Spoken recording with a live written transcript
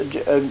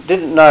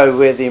didn't know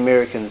where the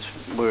Americans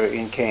were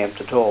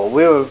encamped at all.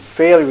 We were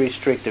fairly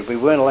restricted. We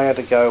weren't allowed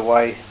to go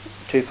away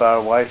too far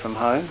away from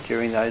home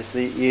during those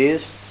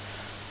years.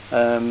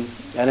 And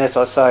as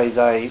I say,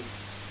 they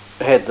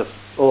had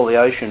all the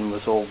ocean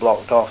was all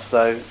blocked off,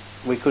 so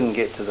we couldn't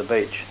get to the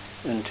beach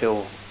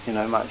until, you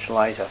know, much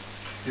later.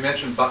 You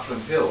mentioned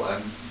Buckland Hill,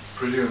 and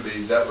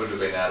presumably that would have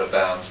been out of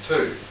bounds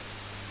too.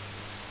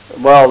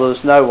 Well,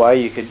 there's no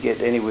way you could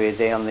get anywhere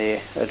down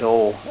there at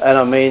all. And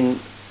I mean,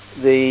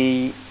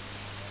 the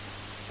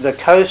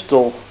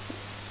coastal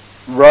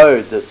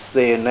road that's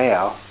there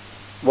now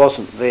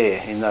wasn't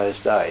there in those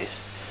days.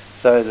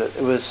 So that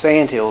it was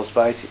sandhills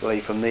basically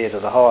from there to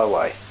the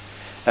highway.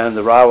 And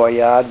the railway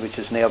yard, which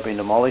has now been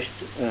demolished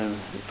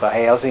for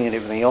housing and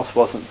everything else,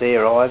 wasn't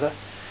there either.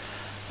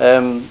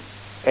 And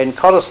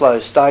Cottesloe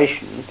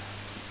station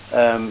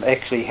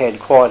actually had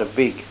quite a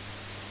big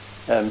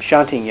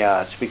shunting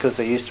yards, because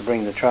they used to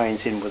bring the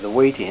trains in with the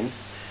wheat in,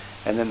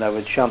 and then they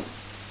would shunt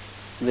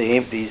the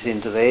empties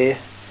into there,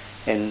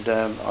 and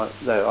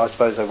I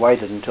suppose they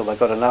waited until they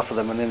got enough of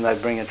them, and then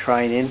they'd bring a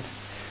train in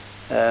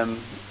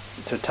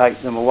to take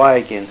them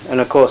away again. And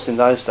of course in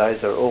those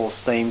days they were all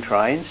steam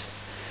trains,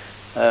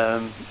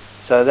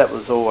 so that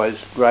was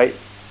always great.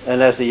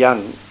 And as a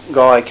young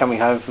guy coming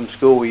home from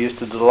school, we used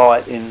to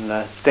delight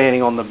in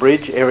standing on the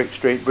bridge, Eric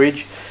Street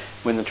Bridge,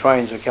 when the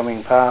trains were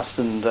coming past,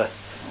 and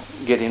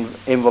getting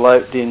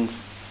enveloped in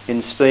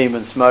steam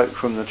and smoke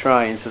from the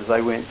trains as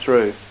they went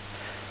through.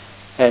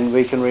 And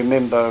we can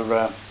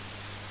remember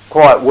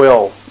quite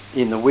well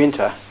in the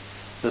winter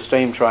the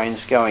steam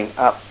trains going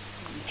up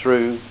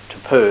through to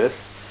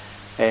Perth,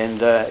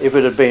 and if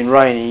it had been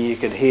raining you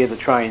could hear the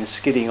trains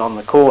skidding on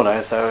the corner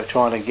as they were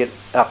trying to get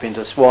up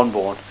into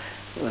Swanbourne.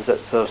 There was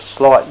a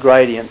slight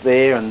gradient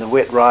there and the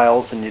wet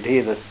rails, and you'd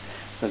hear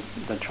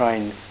the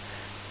train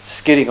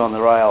skidding on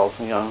the rails,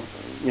 you know,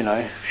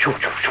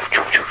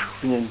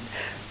 and then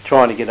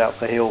trying to get up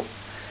the hill.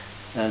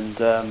 And